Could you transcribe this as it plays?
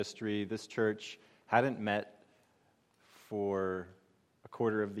history, this church hadn't met for a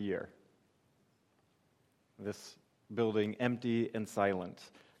quarter of the year. This building empty and silent.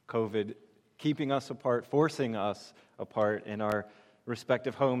 COVID keeping us apart, forcing us apart in our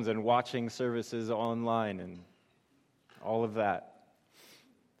respective homes and watching services online and all of that.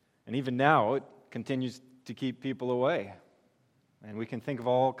 And even now, it continues to keep people away. And we can think of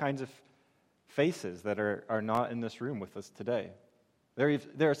all kinds of faces that are not in this room with us today.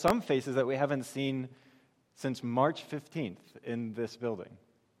 There are some faces that we haven't seen since March 15th in this building.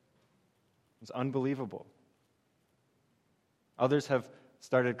 It's unbelievable. Others have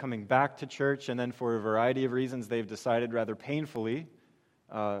started coming back to church, and then for a variety of reasons, they've decided rather painfully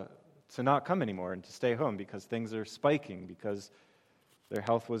to not come anymore and to stay home because things are spiking, because their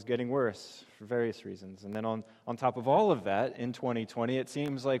health was getting worse for various reasons. And then on top of all of that, in 2020, it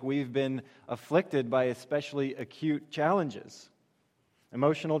seems like we've been afflicted by especially acute challenges.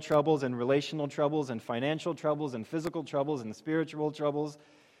 Emotional troubles and relational troubles and financial troubles and physical troubles and spiritual troubles.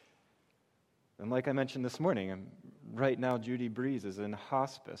 And like I mentioned this morning, right now Judy Breeze is in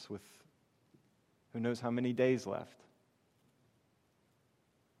hospice with who knows how many days left.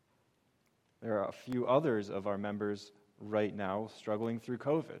 There are a few others of our members right now struggling through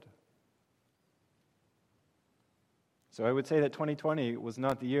COVID. So I would say that 2020 was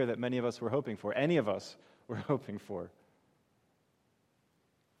not the year that many of us were hoping for, any of us were hoping for.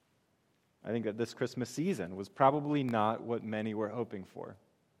 I think that this Christmas season was probably not what many were hoping for.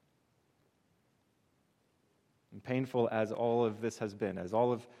 And painful as all of this has been, as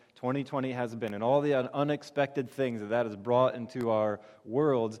all of 2020 has been, and all the unexpected things that has brought into our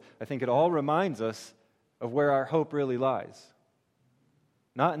worlds, I think it all reminds us of where our hope really lies.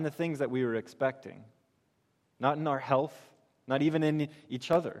 Not in the things that we were expecting, not in our health, not even in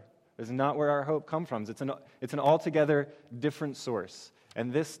each other. This is not where our hope comes from. It's an altogether different source.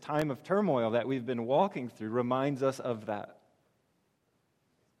 And this time of turmoil that we've been walking through reminds us of that.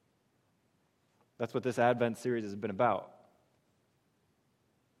 That's what this Advent series has been about.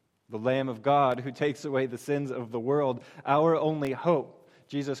 The Lamb of God who takes away the sins of the world, our only hope,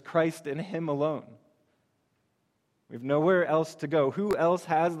 Jesus Christ and Him alone. We have nowhere else to go. Who else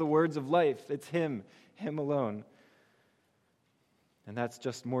has the words of life? It's Him alone. And that's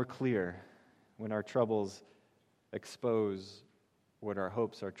just more clear when our troubles expose what our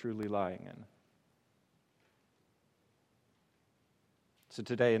hopes are truly lying in. So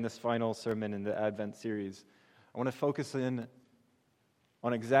today, in this final sermon in the Advent series, I want to focus in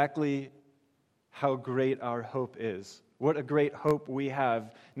on exactly how great our hope is. What a great hope we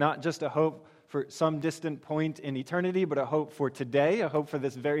have. Not just a hope for some distant point in eternity, but a hope for today, a hope for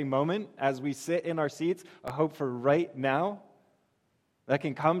this very moment as we sit in our seats, a hope for right now that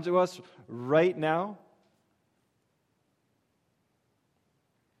can come to us right now.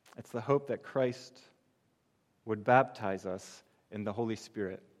 It's the hope that Christ would baptize us in the Holy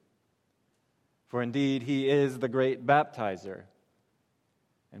Spirit. For indeed, He is the great baptizer.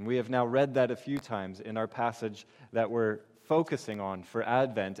 And we have now read that a few times in our passage that we're focusing on for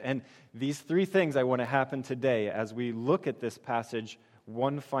Advent. And these three things I want to happen today as we look at this passage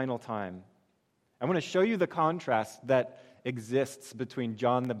one final time. I want to show you the contrast that exists between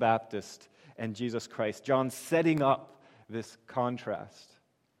John the Baptist and Jesus Christ. John setting up this contrast.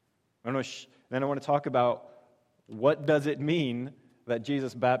 Then I want to talk about what does it mean that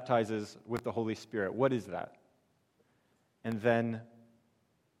Jesus baptizes with the Holy Spirit? What is that? And then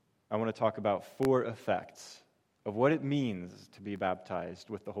I want to talk about 4 effects of what it means to be baptized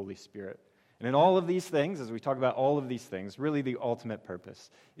with the Holy Spirit. And in all of these things, as we talk about all of these things, really the ultimate purpose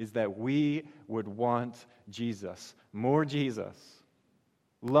is that we would want Jesus,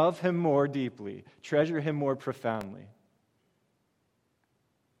 love Him more deeply, treasure Him more profoundly.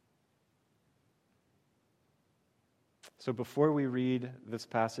 So before we read this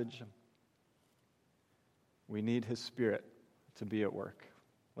passage, we need His Spirit to be at work.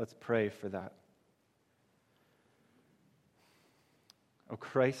 Let's pray for that. O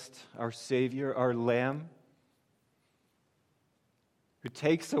Christ, our Savior, our Lamb, who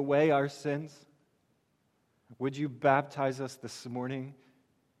takes away our sins, would you baptize us this morning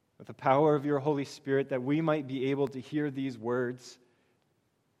with the power of your Holy Spirit that we might be able to hear these words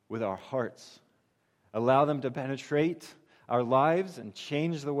with our hearts. Allow them to penetrate our lives and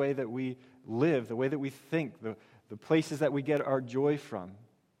change the way that we live, the way that we think, the places that we get our joy from.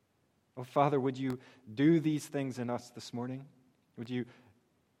 Oh, Father, would you do these things in us this morning? Would you,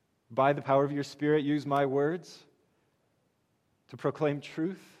 by the power of your Spirit, use my words to proclaim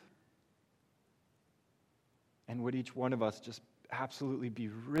truth? And would each one of us just absolutely be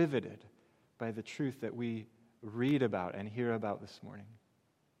riveted by the truth that we read about and hear about this morning?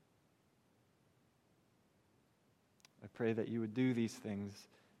 pray that you would do these things.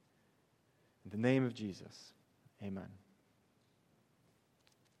 In the name of Jesus, amen.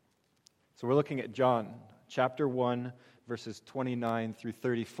 So we're looking at John, chapter 1, verses 29 through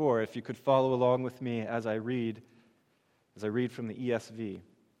 34. If you could follow along with me as I read from the ESV.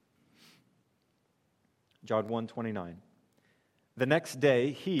 John 1:29. The next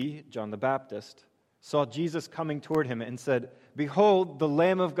day, he, John the Baptist, saw Jesus coming toward him and said, "Behold, the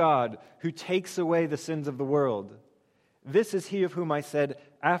Lamb of God, who takes away the sins of the world. This is he of whom I said,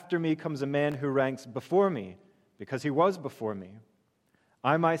 'After me comes a man who ranks before me, because he was before me.'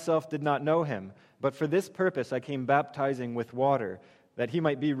 I myself did not know him, but for this purpose I came baptizing with water, that he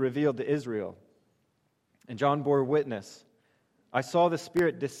might be revealed to Israel." And John bore witness, "I saw the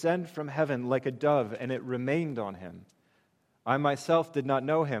Spirit descend from heaven like a dove, and it remained on him. I myself did not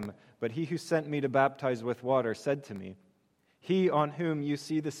know him, but he who sent me to baptize with water said to me, 'He on whom you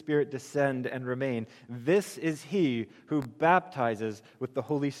see the Spirit descend and remain, this is he who baptizes with the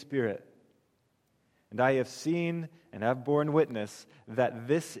Holy Spirit.' And I have seen and have borne witness that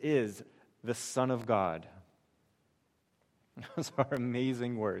this is the Son of God." Those are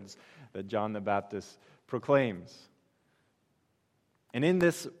amazing words that John the Baptist proclaims. And in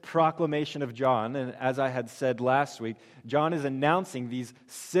this proclamation of John, and as I had said last week, John is announcing these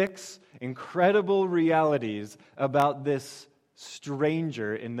 6 incredible realities about this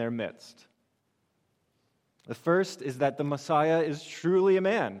stranger in their midst. The first is that the Messiah is truly a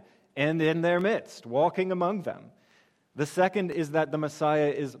man and in their midst, walking among them. The second is that the Messiah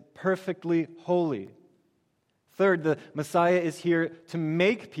is perfectly holy. Third, the Messiah is here to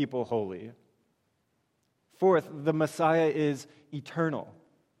make people holy. Fourth, the Messiah is eternal.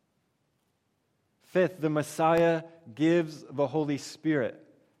 Fifth, the Messiah gives the Holy Spirit.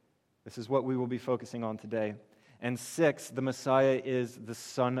 This is what we will be focusing on today. And sixth, the Messiah is the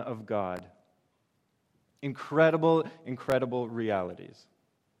Son of God. Incredible, incredible realities.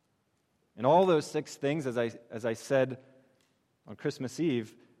 And all those 6 things, as I said on Christmas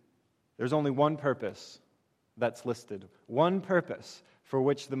Eve, there's only one purpose that's listed. One purpose for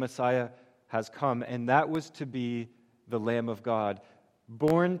which the Messiah has come, and that was to be the Lamb of God,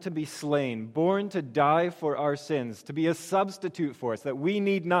 born to be slain, born to die for our sins, to be a substitute for us, that we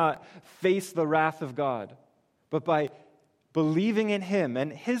need not face the wrath of God. But by believing in him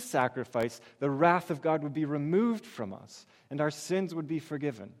and his sacrifice, the wrath of God would be removed from us, and our sins would be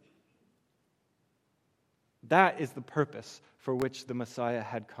forgiven. That is the purpose for which the Messiah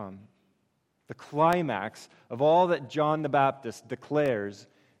had come. The climax of all that John the Baptist declares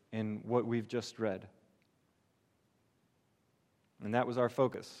in what we've just read. And that was our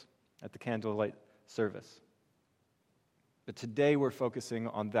focus at the candlelight service. But today we're focusing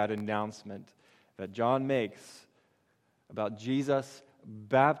on that announcement that John makes about Jesus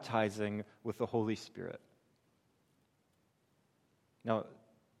baptizing with the Holy Spirit. Now,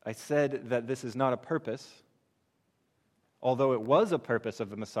 I said that this is not a purpose, although it was a purpose of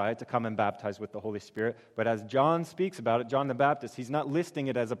the Messiah to come and baptize with the Holy Spirit. But as John speaks about it, John the Baptist, he's not listing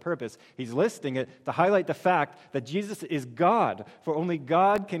it as a purpose. He's listing it to highlight the fact that Jesus is God, for only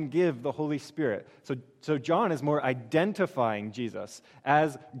God can give the Holy Spirit. So John is more identifying Jesus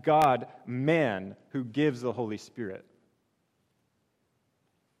as God, man, who gives the Holy Spirit.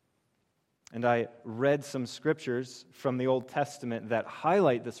 And I read some scriptures from the Old Testament that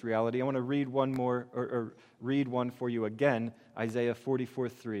highlight this reality. I want to read one more, or read one for you again, Isaiah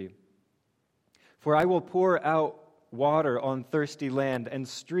 44:3. "For I will pour out water on thirsty land and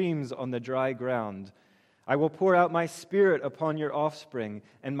streams on the dry ground. I will pour out my Spirit upon your offspring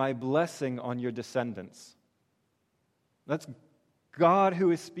and my blessing on your descendants." That's God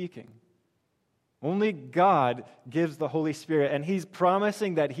who is speaking. Only God gives the Holy Spirit, and he's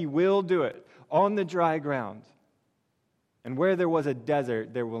promising that he will do it on the dry ground. And where there was a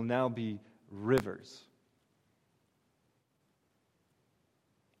desert, there will now be rivers.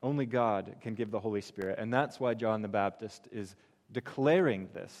 Only God can give the Holy Spirit, and that's why John the Baptist is declaring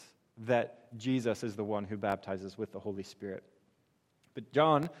this, that Jesus is the one who baptizes with the Holy Spirit. But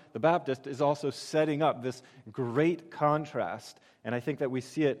John the Baptist is also setting up this great contrast, and I think that we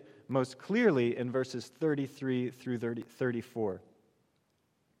see it most clearly in verses 33 through 34.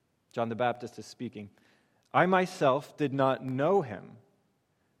 John the Baptist is speaking. "I myself did not know him,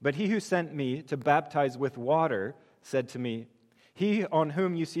 but he who sent me to baptize with water said to me, 'He on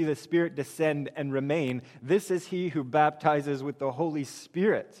whom you see the Spirit descend and remain, this is he who baptizes with the Holy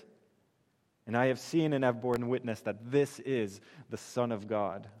Spirit. And I have seen and have borne witness that this is the Son of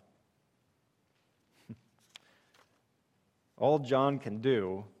God.'" All John can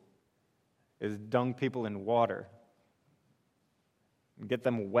do is dunk people in water and get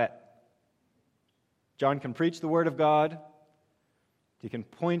them wet. John can preach the word of God. He can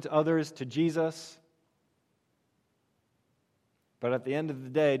point others to Jesus. But at the end of the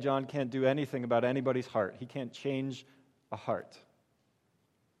day, John can't do anything about anybody's heart. He can't change a heart.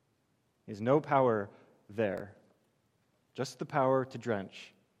 He has no power there. Just the power to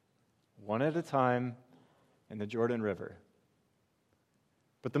drench, one at a time, in the Jordan River.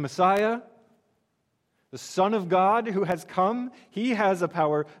 But the Messiah, the Son of God who has come, he has a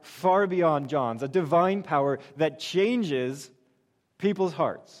power far beyond John's, a divine power that changes people's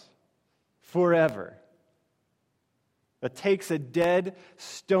hearts forever. That takes a dead,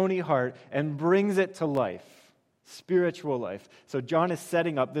 stony heart and brings it to life, spiritual life. So John is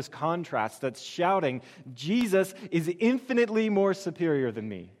setting up this contrast that's shouting, Jesus is infinitely more superior than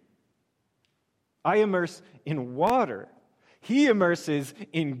me. I immerse in water. He immerses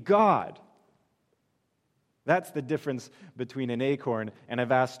in God. That's the difference between an acorn and a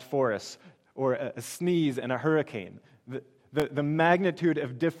vast forest, or a sneeze and a hurricane. The magnitude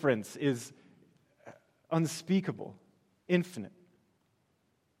of difference is unspeakable, infinite.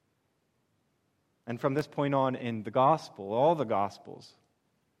 And from this point on in the gospel, all the gospels,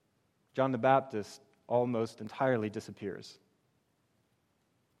 John the Baptist almost entirely disappears.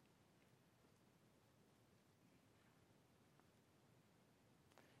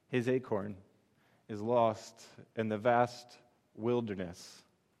 His acorn is lost in the vast wilderness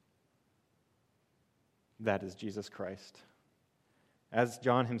that is Jesus Christ. As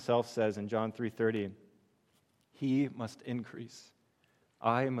John himself says in John 3:30, he must increase,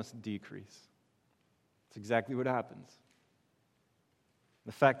 I must decrease. It's exactly what happens.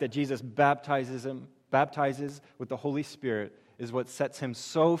 The fact that Jesus baptizes with the Holy Spirit is what sets him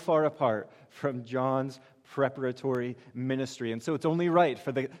so far apart from John's preparatory ministry. And so it's only right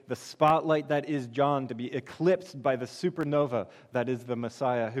for the spotlight that is John to be eclipsed by the supernova that is the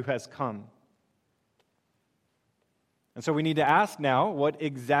Messiah who has come. And so we need to ask now, what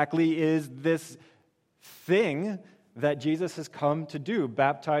exactly is this thing that Jesus has come to do,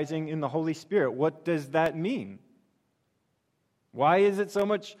 baptizing in the Holy Spirit? What does that mean? Why is it so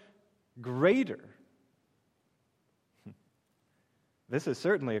much greater? This is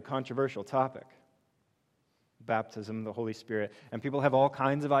certainly a controversial topic, baptism in the Holy Spirit. And people have all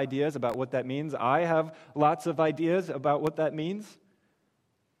kinds of ideas about what that means. I have lots of ideas about what that means.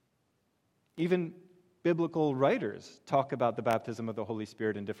 Even biblical writers talk about the baptism of the Holy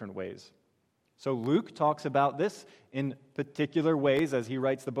Spirit in different ways. So Luke talks about this in particular ways as he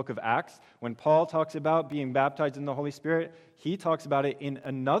writes the book of Acts. When Paul talks about being baptized in the Holy Spirit, he talks about it in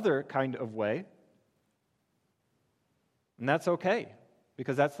another kind of way. And that's okay,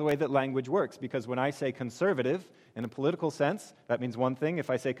 because that's the way that language works. Because when I say conservative in a political sense, that means one thing. If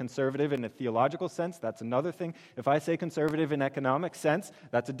I say conservative in a theological sense, that's another thing. If I say conservative in economic sense,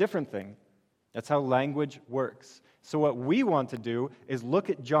 that's a different thing. That's how language works. So what we want to do is look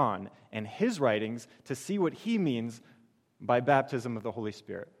at John and his writings to see what he means by baptism of the Holy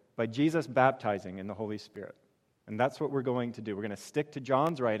Spirit, by Jesus baptizing in the Holy Spirit. And that's what we're going to do. We're going to stick to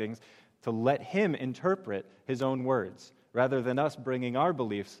John's writings to let him interpret his own words, rather than us bringing our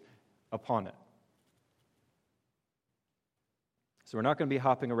beliefs upon it. So we're not going to be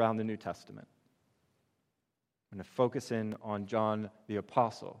hopping around the New Testament. I'm going to focus in on John the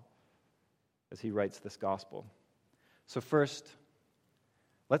Apostle as he writes this gospel. So first,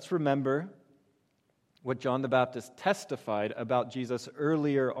 let's remember what John the Baptist testified about Jesus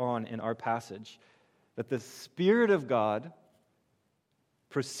earlier on in our passage, that the Spirit of God,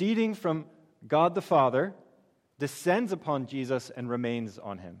 proceeding from God the Father, descends upon Jesus and remains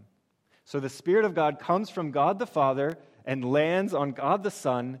on him. So the Spirit of God comes from God the Father and lands on God the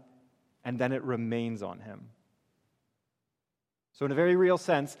Son, and then it remains on him. So in a very real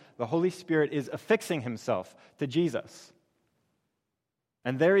sense, the Holy Spirit is affixing himself to Jesus.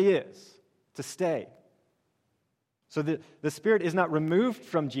 And there he is, to stay. So the Spirit is not removed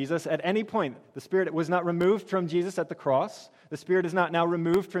from Jesus at any point. The Spirit was not removed from Jesus at the cross. The Spirit is not now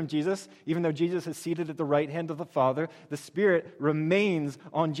removed from Jesus, even though Jesus is seated at the right hand of the Father. The Spirit remains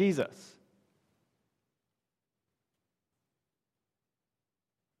on Jesus.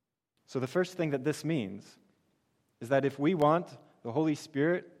 So the first thing that this means is that if we want the Holy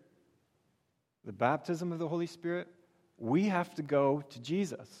Spirit, the baptism of the Holy Spirit, we have to go to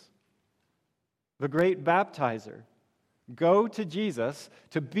Jesus, the great baptizer. Go to Jesus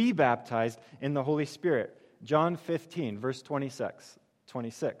to be baptized in the Holy Spirit. John 15, verse 26.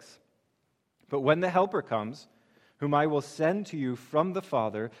 But when the Helper comes, whom I will send to you from the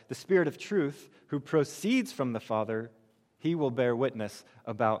Father, the Spirit of truth, who proceeds from the Father, he will bear witness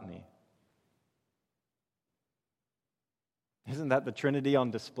about me. Isn't that the Trinity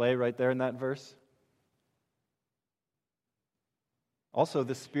on display right there in that verse? Also,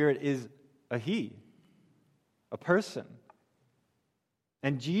 the Spirit is a He, a person.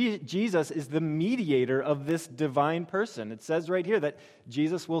 And Jesus is the mediator of this divine person. It says right here that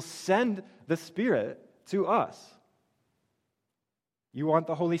Jesus will send the Spirit to us. You want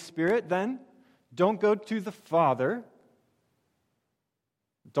the Holy Spirit, then? Don't go to the Father.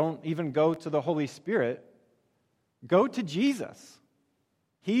 Don't even go to the Holy Spirit. Go to Jesus.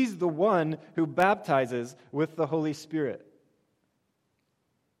 He's the one who baptizes with the Holy Spirit.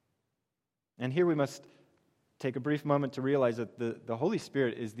 And here we must take a brief moment to realize that the Holy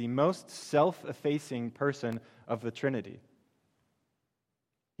Spirit is the most self-effacing person of the Trinity.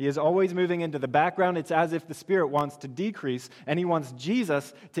 He is always moving into the background. It's as if the Spirit wants to decrease, and He wants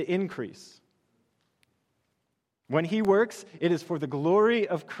Jesus to increase. When He works, it is for the glory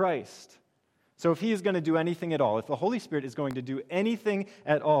of Christ. So if He is going to do anything at all, if the Holy Spirit is going to do anything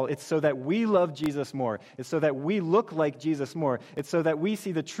at all, it's so that we love Jesus more. It's so that we look like Jesus more. It's so that we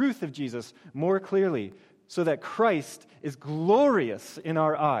see the truth of Jesus more clearly, so that Christ is glorious in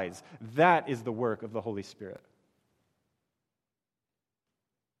our eyes. That is the work of the Holy Spirit.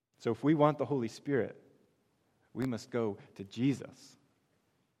 So if we want the Holy Spirit, we must go to Jesus.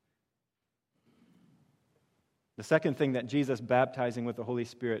 The second thing that Jesus baptizing with the Holy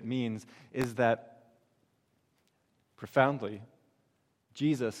Spirit means is that, profoundly,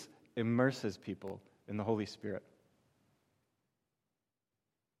 Jesus immerses people in the Holy Spirit.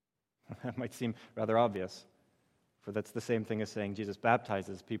 That might seem rather obvious, for that's the same thing as saying Jesus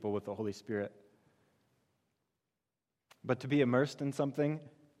baptizes people with the Holy Spirit. But to be immersed in something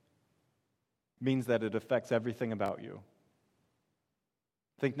means that it affects everything about you.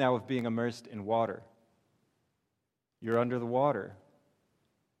 Think now of being immersed in water. You're under the water.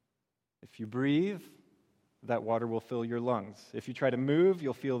 If you breathe, that water will fill your lungs. If you try to move,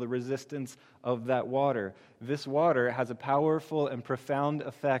 you'll feel the resistance of that water. This water has a powerful and profound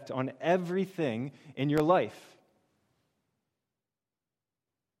effect on everything in your life.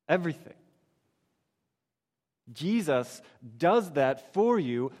 Everything. Jesus does that for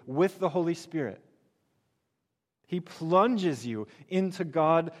you with the Holy Spirit. He plunges you into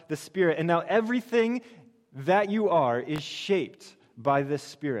God the Spirit. And now everything that you are is shaped by this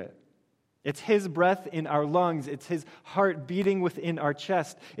Spirit. It's His breath in our lungs. It's His heart beating within our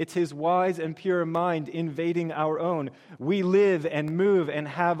chest. It's His wise and pure mind invading our own. We live and move and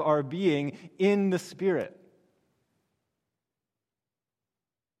have our being in the Spirit.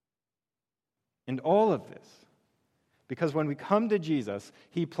 And all of this, because when we come to Jesus,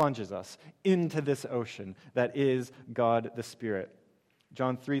 He plunges us into this ocean that is God the Spirit.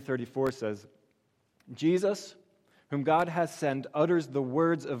 John 3:34 says, Jesus, whom God has sent, utters the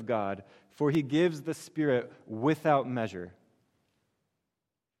words of God, for He gives the Spirit without measure.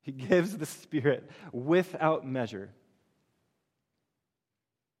 He gives the Spirit without measure.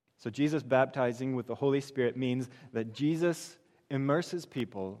 So Jesus baptizing with the Holy Spirit means that Jesus immerses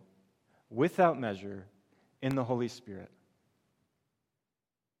people without measure in the Holy Spirit.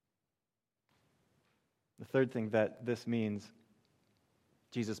 The third thing that this means,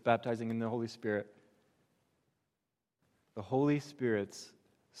 Jesus baptizing in the Holy Spirit, the Holy Spirit's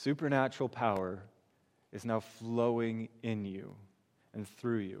supernatural power is now flowing in you and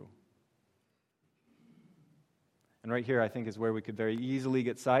through you. And right here, I think, is where we could very easily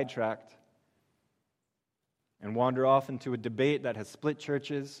get sidetracked and wander off into a debate that has split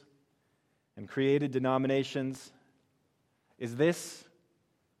churches and created denominations. Is this,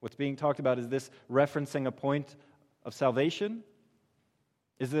 what's being talked about, is this referencing a point of salvation?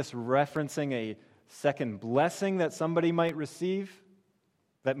 Is this referencing a second blessing that somebody might receive,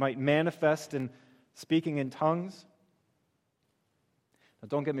 that might manifest in speaking in tongues? Now,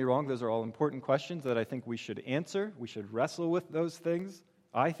 don't get me wrong, those are all important questions that I think we should answer. We should wrestle with those things.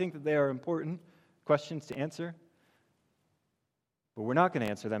 I think that they are important questions to answer. But we're not going to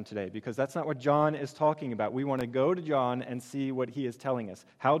answer them today, because that's not what John is talking about. We want to go to John and see what he is telling us.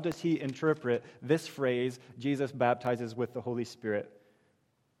 How does he interpret this phrase, Jesus baptizes with the Holy Spirit?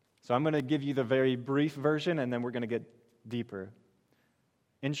 So I'm going to give you the very brief version, and then we're going to get deeper.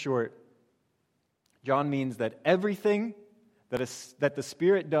 In short, John means that everything that the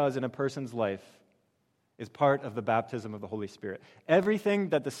Spirit does in a person's life is part of the baptism of the Holy Spirit. Everything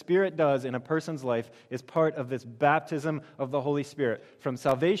that the Spirit does in a person's life is part of this baptism of the Holy Spirit. From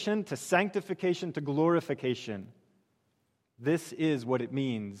salvation to sanctification to glorification. This is what it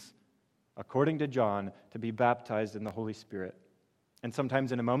means, according to John, to be baptized in the Holy Spirit. And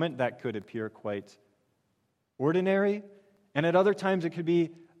sometimes in a moment that could appear quite ordinary, and at other times it could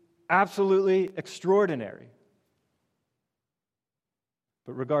be absolutely extraordinary.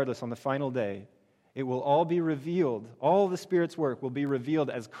 But regardless, on the final day, It will all be revealed. All the Spirit's work will be revealed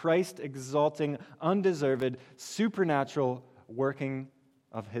as Christ-exalting, undeserved, supernatural working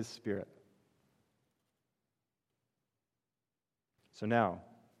of His Spirit. So now,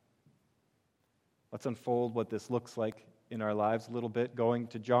 let's unfold what this looks like in our lives a little bit, going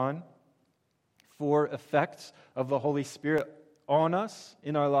to John. 4 effects of the Holy Spirit on us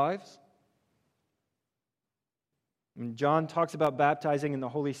in our lives. And John talks about baptizing in the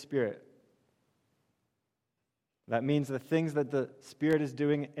Holy Spirit. That means the things that the Spirit is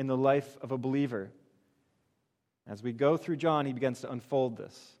doing in the life of a believer. As we go through John, he begins to unfold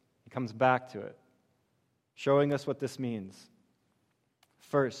this. He comes back to it, showing us what this means.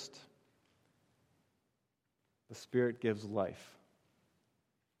 First, the Spirit gives life.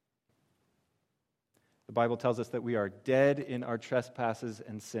 The Bible tells us that we are dead in our trespasses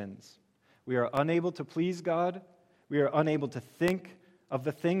and sins. We are unable to please God. We are unable to think of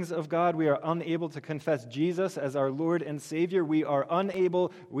the things of God. We are unable to confess Jesus as our Lord and Savior. We are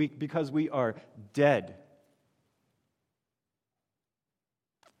unable because we are dead.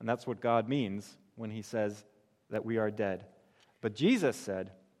 And that's what God means when He says that we are dead. But Jesus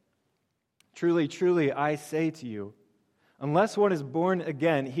said, "Truly, truly, I say to you, unless one is born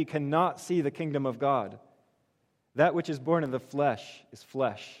again, he cannot see the kingdom of God. That which is born of the flesh is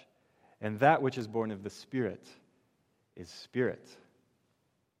flesh, and that which is born of the Spirit is spirit."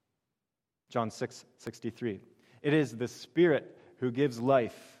 John 6:63. It is the Spirit who gives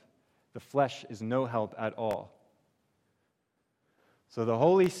life. The flesh is no help at all. So the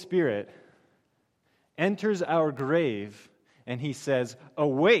Holy Spirit enters our grave and He says,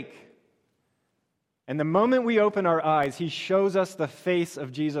 "Awake." And the moment we open our eyes, He shows us the face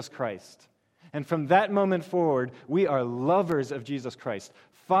of Jesus Christ. And from that moment forward, we are lovers of Jesus Christ,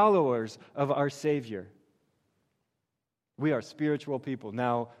 followers of our Savior. We are spiritual people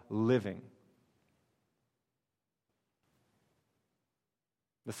now living.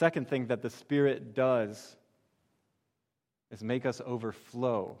 The second thing that the Spirit does is make us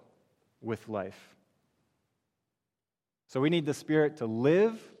overflow with life. So we need the Spirit to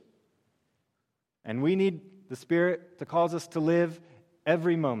live, and we need the Spirit to cause us to live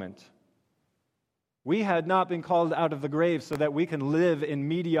every moment. We had not been called out of the grave so that we can live in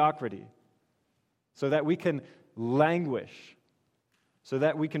mediocrity, so that we can languish, so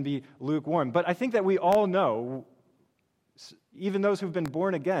that we can be lukewarm. But I think that we all know, even those who've been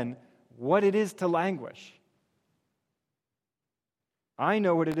born again, what it is to languish. I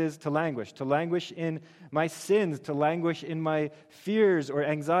know what it is to languish in my sins, to languish in my fears or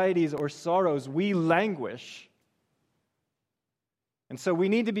anxieties or sorrows. We languish. And so we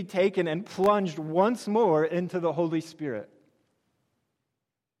need to be taken and plunged once more into the Holy Spirit.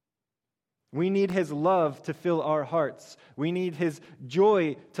 We need His love to fill our hearts. We need His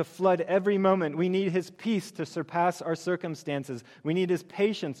joy to flood every moment. We need His peace to surpass our circumstances. We need His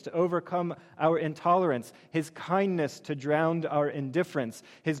patience to overcome our intolerance, His kindness to drown our indifference,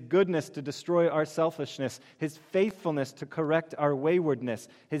 His goodness to destroy our selfishness, His faithfulness to correct our waywardness,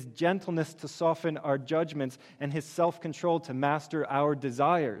 His gentleness to soften our judgments, and His self-control to master our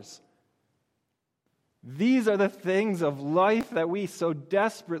desires. These are the things of life that we so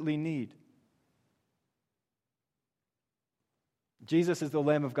desperately need. Jesus is the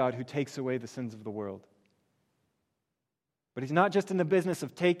Lamb of God who takes away the sins of the world. But He's not just in the business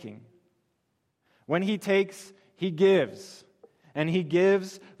of taking. When He takes, He gives. And He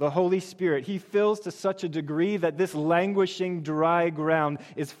gives the Holy Spirit. He fills to such a degree that this languishing, dry ground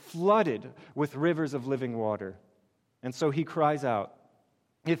is flooded with rivers of living water. And so He cries out,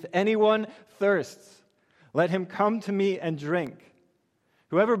 "If anyone thirsts, let him come to me and drink.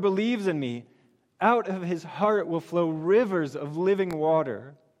 Whoever believes in me, out of his heart will flow rivers of living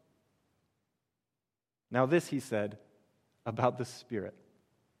water." Now this He said about the Spirit.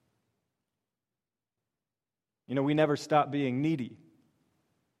 You know, we never stop being needy.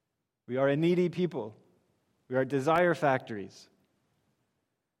 We are a needy people. We are desire factories.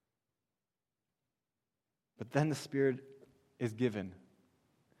 But then the Spirit is given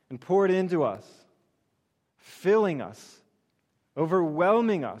and poured into us, filling us,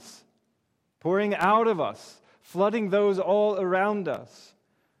 overwhelming us, pouring out of us, flooding those all around us.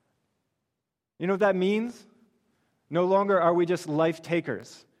 You know what that means? No longer are we just life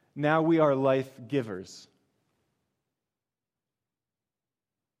takers. Now we are life givers.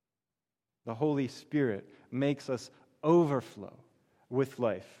 The Holy Spirit makes us overflow with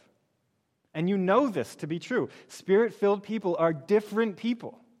life. And you know this to be true. Spirit-filled people are different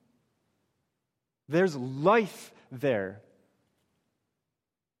people. There's life there.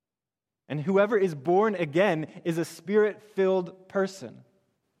 And whoever is born again is a Spirit-filled person.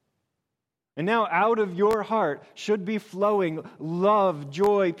 And now out of your heart should be flowing love,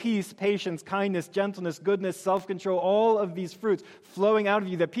 joy, peace, patience, kindness, gentleness, goodness, self-control, all of these fruits flowing out of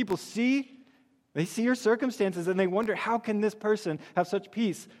you that people see. They see your circumstances and they wonder, how can this person have such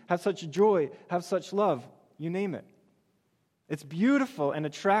peace, have such joy, have such love? You name it. It's beautiful and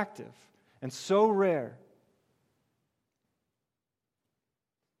attractive and so rare.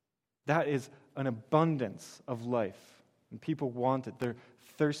 That is an abundance of life. And people want it. They're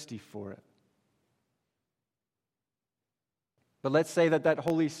thirsty for it. But let's say that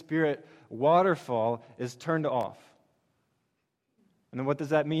Holy Spirit waterfall is turned off. And then what does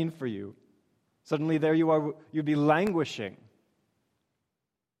that mean for you? Suddenly there you are, you'd be languishing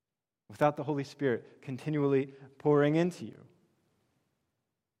without the Holy Spirit continually pouring into you.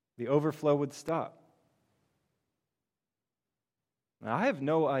 The overflow would stop. Now, I have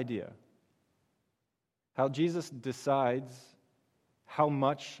no idea how Jesus decides how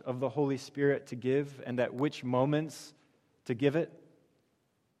much of the Holy Spirit to give and at which moments to give it,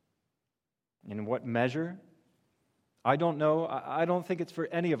 in what measure. I don't know. I don't think it's for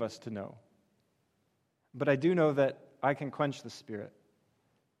any of us to know. But I do know that I can quench the Spirit.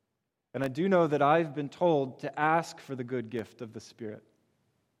 And I do know that I've been told to ask for the good gift of the Spirit.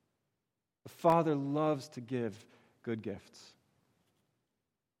 The Father loves to give good gifts.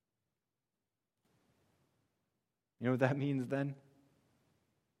 You know what that means then?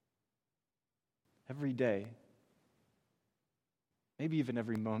 Every day, maybe even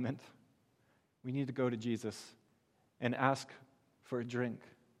every moment, we need to go to Jesus and ask for a drink.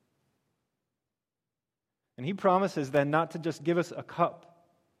 And he promises then not to just give us a cup,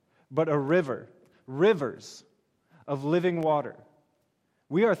 but a river, rivers of living water.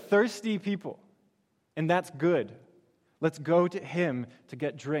 We are thirsty people, and that's good. Let's go to him to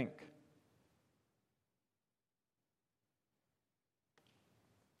get drink.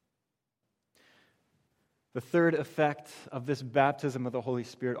 The third effect of this baptism of the Holy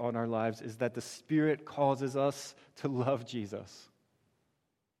Spirit on our lives is that the Spirit causes us to love Jesus.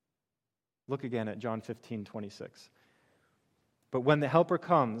 Look again at John 15:26. But when the Helper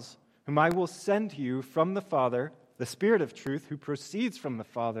comes, whom I will send to you from the Father, the Spirit of truth who proceeds from the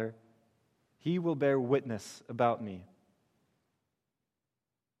Father, he will bear witness about me.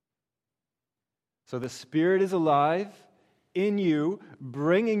 So the Spirit is alive in you,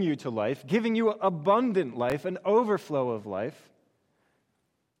 bringing you to life, giving you abundant life, an overflow of life.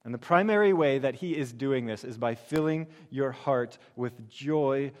 And the primary way that he is doing this is by filling your heart with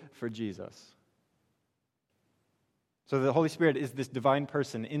joy for Jesus. So the Holy Spirit is this divine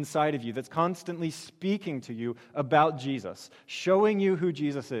person inside of you that's constantly speaking to you about Jesus, showing you who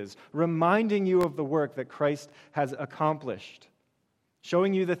Jesus is, reminding you of the work that Christ has accomplished,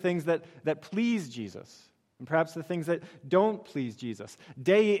 showing you the things that please Jesus, and perhaps the things that don't please Jesus.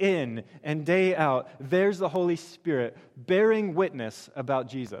 Day in and day out, there's the Holy Spirit bearing witness about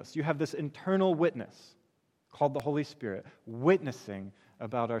Jesus. You have this internal witness called the Holy Spirit, witnessing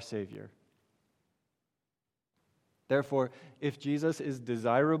about our Savior. Therefore, if Jesus is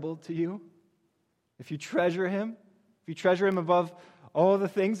desirable to you, if you treasure him above all the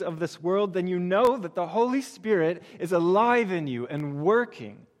things of this world, then you know that the Holy Spirit is alive in you and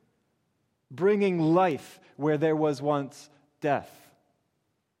working, bringing life where there was once death.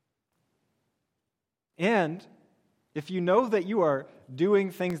 And if you know that you are doing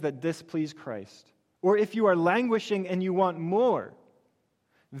things that displease Christ, or if you are languishing and you want more,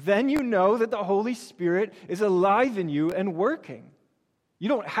 then you know that the Holy Spirit is alive in you and working. You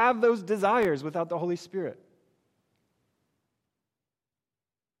don't have those desires without the Holy Spirit.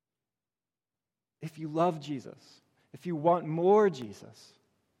 If you love Jesus, if you want more Jesus,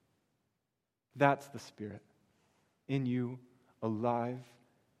 that's the Spirit in you, alive,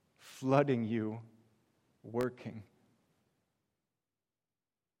 flooding you, working.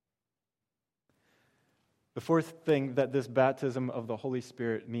 The fourth thing that this baptism of the Holy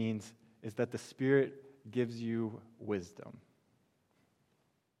Spirit means is that the Spirit gives you wisdom.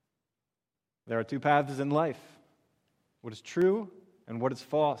 There are two paths in life: what is true and what is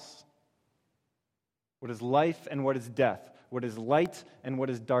false. What is life and what is death. What is light and what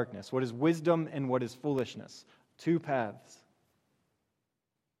is darkness. What is wisdom and what is foolishness. Two paths.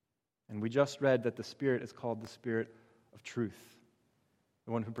 And we just read that the Spirit is called the Spirit of truth,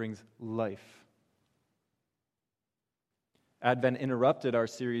 the one who brings life. Advent interrupted our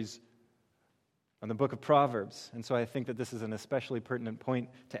series on the book of Proverbs, and so I think that this is an especially pertinent point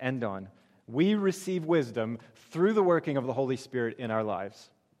to end on. We receive wisdom through the working of the Holy Spirit in our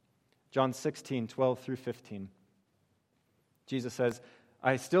lives. John 16:12 through 15. Jesus says,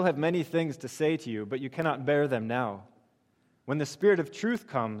 I still have many things to say to you, but you cannot bear them now. When the Spirit of truth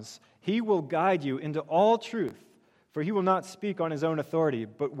comes, he will guide you into all truth, for he will not speak on his own authority,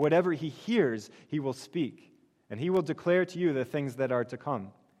 but whatever he hears, he will speak, and he will declare to you the things that are to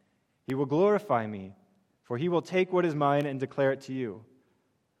come. He will glorify me, for he will take what is mine and declare it to you.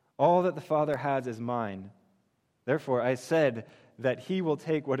 All that the Father has is mine. Therefore, I said that he will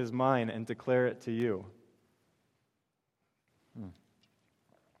take what is mine and declare it to you.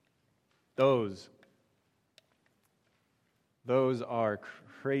 Those are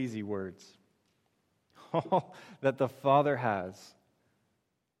crazy words. All that the Father has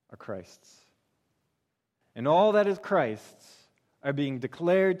are Christ's. And all that is Christ's are being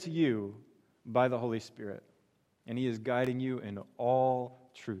declared to you by the Holy Spirit. And he is guiding you in all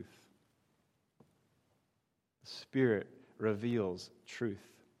truth. The Spirit reveals truth.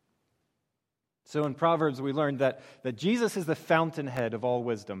 So in Proverbs, we learned that Jesus is the fountainhead of all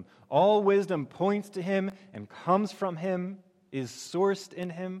wisdom. All wisdom points to him and comes from him, is sourced in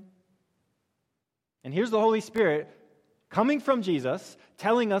him. And here's the Holy Spirit coming from Jesus,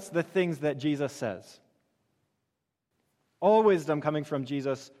 telling us the things that Jesus says. All wisdom coming from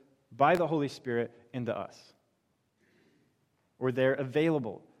Jesus by the Holy Spirit into us. Or they're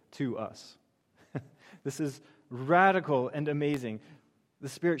available to us. This is radical and amazing. The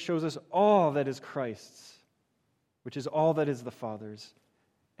Spirit shows us all that is Christ's, which is all that is the Father's,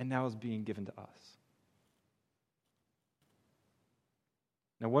 and now is being given to us.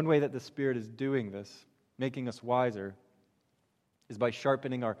 Now, one way that the Spirit is doing this, making us wiser, is by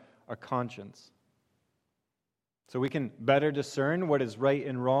sharpening our conscience. So we can better discern what is right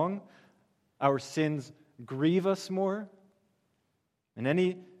and wrong. Our sins grieve us more. And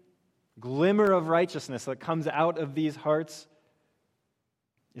any glimmer of righteousness that comes out of these hearts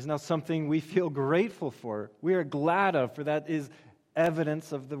is now something we feel grateful for. We are glad of, for that is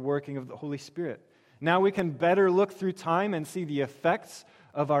evidence of the working of the Holy Spirit. Now we can better look through time and see the effects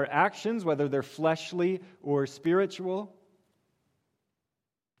of our actions, whether they're fleshly or spiritual.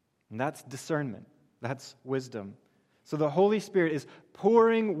 And that's discernment. That's wisdom. So the Holy Spirit is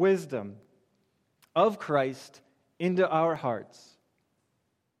pouring wisdom of Christ into our hearts.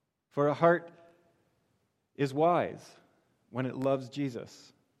 For a heart is wise when it loves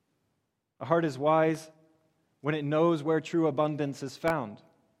Jesus. A heart is wise when it knows where true abundance is found.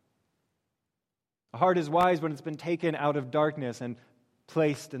 A heart is wise when it's been taken out of darkness and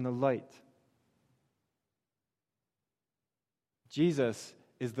placed in the light. Jesus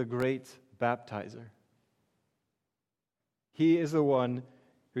is the great baptizer. He is the one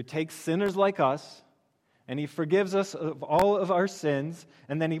who takes sinners like us, and he forgives us of all of our sins,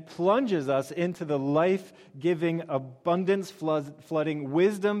 and then he plunges us into the life-giving, abundance-flooding,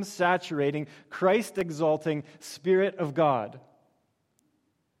 wisdom-saturating, Christ-exalting Spirit of God.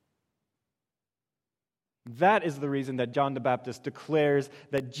 That is the reason that John the Baptist declares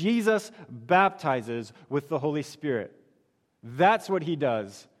that Jesus baptizes with the Holy Spirit. That's what he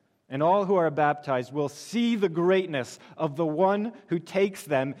does. And all who are baptized will see the greatness of the one who takes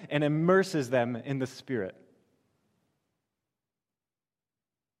them and immerses them in the Spirit.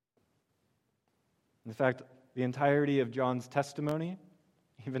 In fact, the entirety of John's testimony,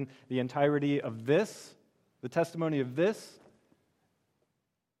 even the entirety of this, the testimony of this,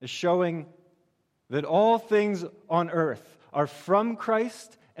 is showing that all things on earth are from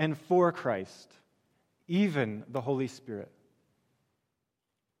Christ and for Christ, even the Holy Spirit.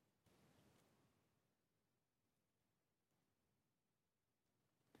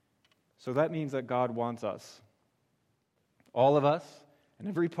 So that means that God wants us, all of us, and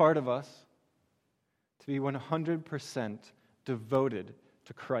every part of us, to be 100% devoted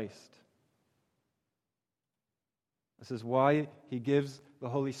to Christ. This is why he gives the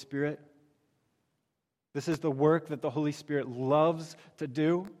Holy Spirit. This is the work that the Holy Spirit loves to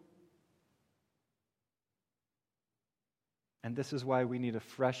do. And this is why we need a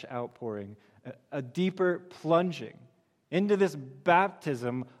fresh outpouring, a deeper plunging into this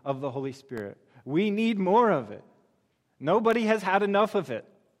baptism of the Holy Spirit. We need more of it. Nobody has had enough of it.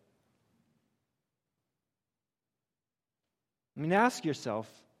 I mean, ask yourself,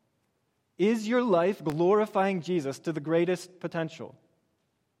 is your life glorifying Jesus to the greatest potential?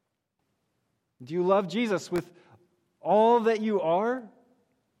 Do you love Jesus with all that you are?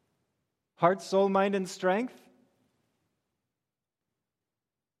 Heart, soul, mind, and strength?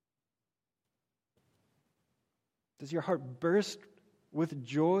 Does your heart burst with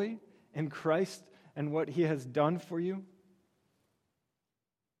joy in Christ and what he has done for you?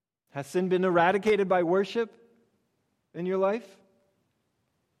 Has sin been eradicated by worship in your life?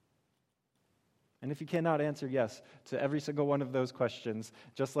 And if you cannot answer yes to every single one of those questions,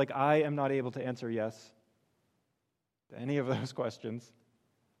 just like I am not able to answer yes, to any of those questions,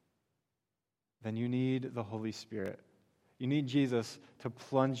 then you need the Holy Spirit. You need Jesus to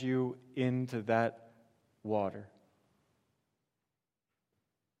plunge you into that water.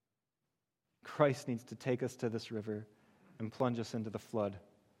 Christ needs to take us to this river and plunge us into the flood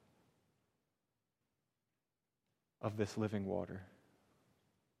of this living water.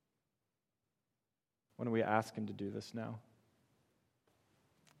 Why don't we ask him to do this now?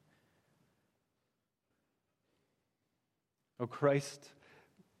 Oh, Christ,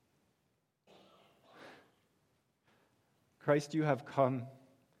 you have come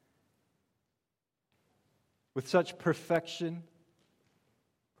with such perfection,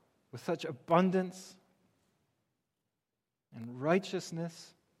 with such abundance and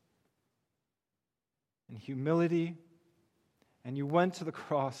righteousness and humility, and you went to the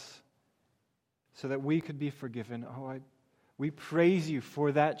cross so that we could be forgiven. We praise you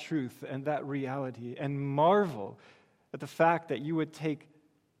for that truth and that reality, and marvel at the fact that you would take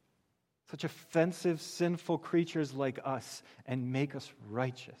such offensive, sinful creatures like us and make us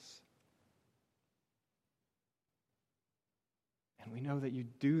righteous. And we know that you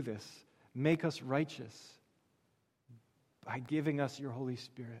do this, make us righteous, by giving us your Holy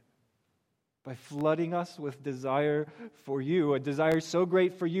Spirit, by flooding us with desire for you, a desire so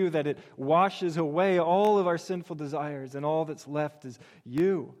great for you that it washes away all of our sinful desires, and all that's left is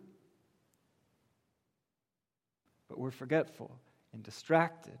you. But we're forgetful and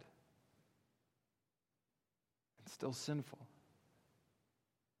distracted and still sinful.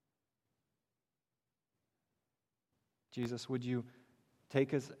 Jesus, would you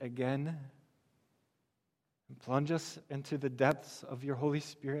take us again and plunge us into the depths of your Holy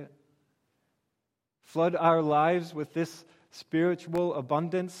Spirit? Flood our lives with this spiritual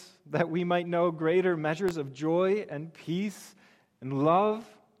abundance, that we might know greater measures of joy and peace and love,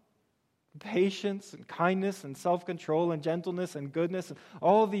 patience and kindness and self-control and gentleness and goodness, and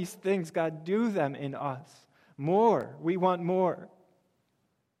all these things. God, do them in us. More. We want more.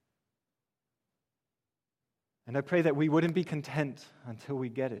 And I pray that we wouldn't be content until we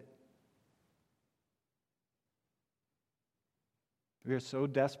get it. We are so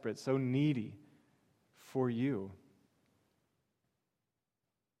desperate, so needy for you.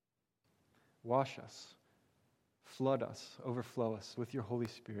 Wash us, flood us, overflow us with your Holy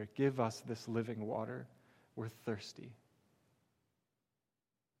Spirit. Give us this living water. We're thirsty.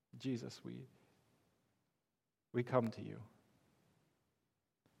 Jesus, we come to you.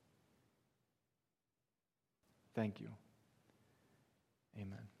 Thank you.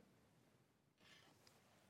 Amen.